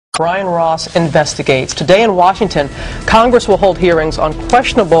Brian Ross investigates. Today in Washington, Congress will hold hearings on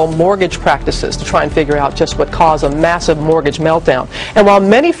questionable mortgage practices to try and figure out just what caused a massive mortgage meltdown. And while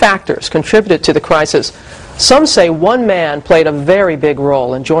many factors contributed to the crisis, some say one man played a very big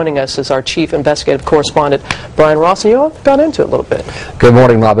role. And joining us is our chief investigative correspondent, Brian Ross. And you all got into it a little bit. Good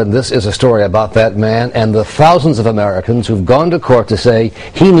morning, Robin. This is a story about that man and the thousands of Americans who've gone to court to say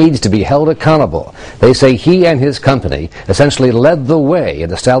he needs to be held accountable. They say he and his company essentially led the way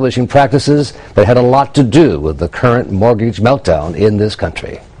in establishing practices that had a lot to do with the current mortgage meltdown in this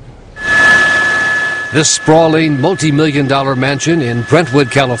country. This sprawling, multi-million-dollar mansion in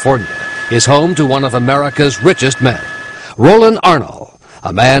Brentwood, California, is home to one of America's richest men, Roland Arnall,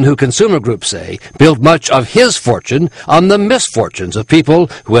 a man who consumer groups say built much of his fortune on the misfortunes of people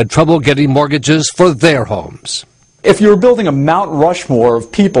who had trouble getting mortgages for their homes. If you were building a Mount Rushmore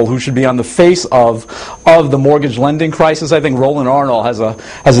of people who should be on the face of the mortgage lending crisis, I think Roland Arnall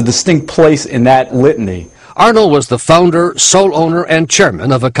has a distinct place in that litany. Arnall was the founder, sole owner, and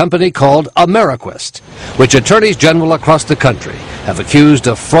chairman of a company called Ameriquest, which attorneys general across the country have accused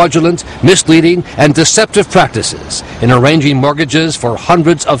of fraudulent, misleading, and deceptive practices in arranging mortgages for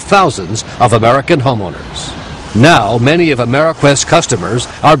hundreds of thousands of American homeowners. Now, many of Ameriquest's customers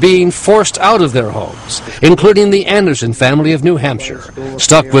are being forced out of their homes, including the Anderson family of New Hampshire,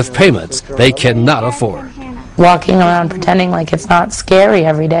 stuck with payments they cannot afford. Walking around pretending like it's not scary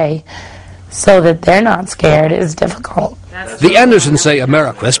every day, so that they're not scared, is difficult. The Andersons say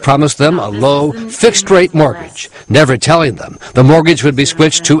Ameriquest promised them a low, fixed-rate mortgage, never telling them the mortgage would be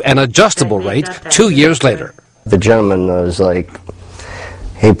switched to an adjustable rate 2 years later. The gentleman was like,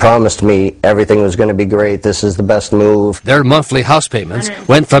 he promised me everything was going to be great, this is the best move. Their monthly house payments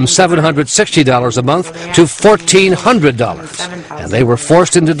went from $760 a month to $1,400, and they were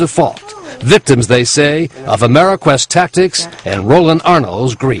forced into default, victims, they say, of Ameriquest tactics and Roland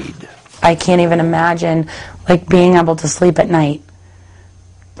Arnall's greed. I can't even imagine being able to sleep at night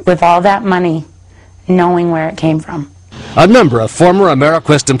with all that money, knowing where it came from. A number of former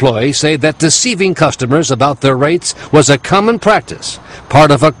Ameriquest employees say that deceiving customers about their rates was a common practice, part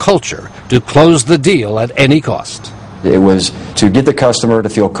of a culture to close the deal at any cost. It was to get the customer to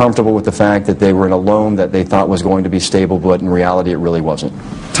feel comfortable with the fact that they were in a loan that they thought was going to be stable, but in reality it really wasn't.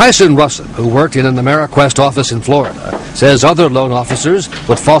 Tyson Russell, who worked in an Ameriquest office in Florida, says other loan officers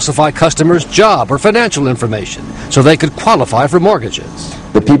would falsify customers' job or financial information so they could qualify for mortgages.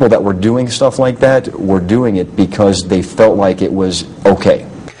 The people that were doing stuff like that were doing it because they felt like it was okay.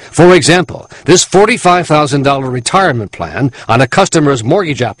 For example, this $45,000 retirement plan on a customer's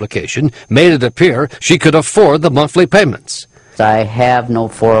mortgage application made it appear she could afford the monthly payments. I have no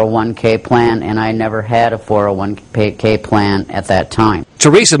 401k plan, and I never had a 401k plan at that time.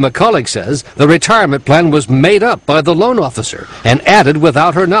 Teresa McCullough says the retirement plan was made up by the loan officer and added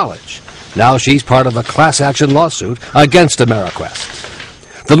without her knowledge. Now she's part of a class action lawsuit against Ameriquest.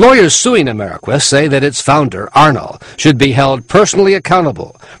 The lawyers suing Ameriquest say that its founder, Arnall, should be held personally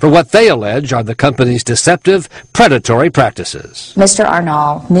accountable for what they allege are the company's deceptive, predatory practices. Mr.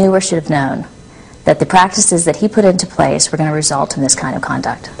 Arnall knew or should have known that the practices that he put into place were going to result in this kind of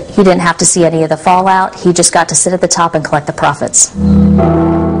conduct. He didn't have to see any of the fallout. He just got to sit at the top and collect the profits.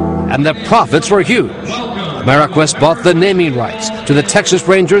 And the profits were huge. Ameriquest bought the naming rights to the Texas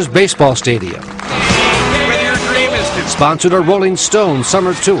Rangers baseball stadium, sponsored a Rolling Stones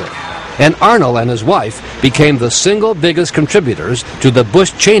summer tour, and Arnall and his wife became the single biggest contributors to the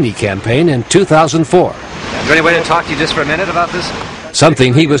Bush-Cheney campaign in 2004. Is there any way to talk to you just for a minute about this?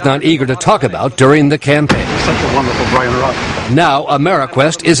 Something he was not eager to talk about during the campaign. Such a wonderful Brian Ross. Now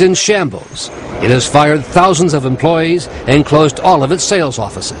Ameriquest is in shambles. It has fired thousands of employees and closed all of its sales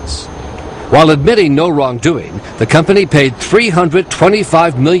offices. While admitting no wrongdoing, the company paid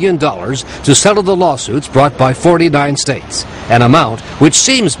 $325 million to settle the lawsuits brought by 49 states, an amount which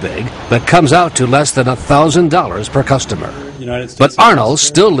seems big but comes out to less than $1,000 per customer. But Arnall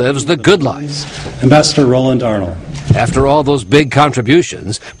still lives the good life. Ambassador Roland Arnall. After all those big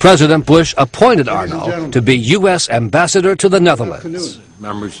contributions, President Bush appointed Arnall to be U.S. Ambassador to the Netherlands.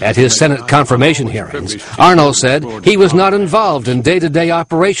 At his Senate confirmation hearings, Arnall said he was not involved in day-to-day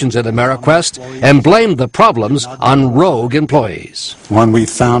operations at Ameriquest and blamed the problems on rogue employees. When we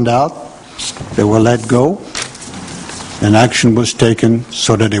found out they were let go, and action was taken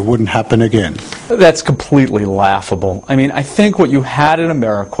so that it wouldn't happen again. That's completely laughable. I mean, I think what you had at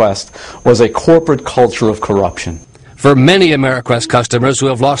Ameriquest was a corporate culture of corruption. For many Ameriquest customers who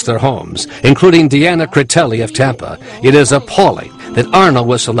have lost their homes, including Deanna Critelli of Tampa, it is appalling that Arnall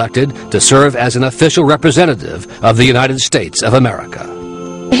was selected to serve as an official representative of the United States of America.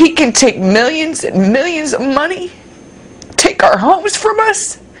 He can take millions and millions of money, take our homes from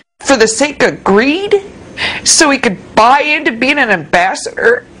us. for the sake of greed? So he could buy into being an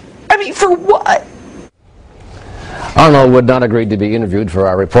ambassador? I mean, for what? Arnall would not agree to be interviewed for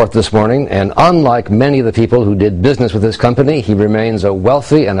our report this morning, and unlike many of the people who did business with his company, he remains a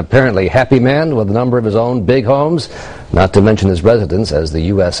wealthy and apparently happy man with a number of his own big homes, not to mention his residence as the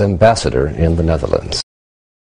U.S. ambassador in the Netherlands.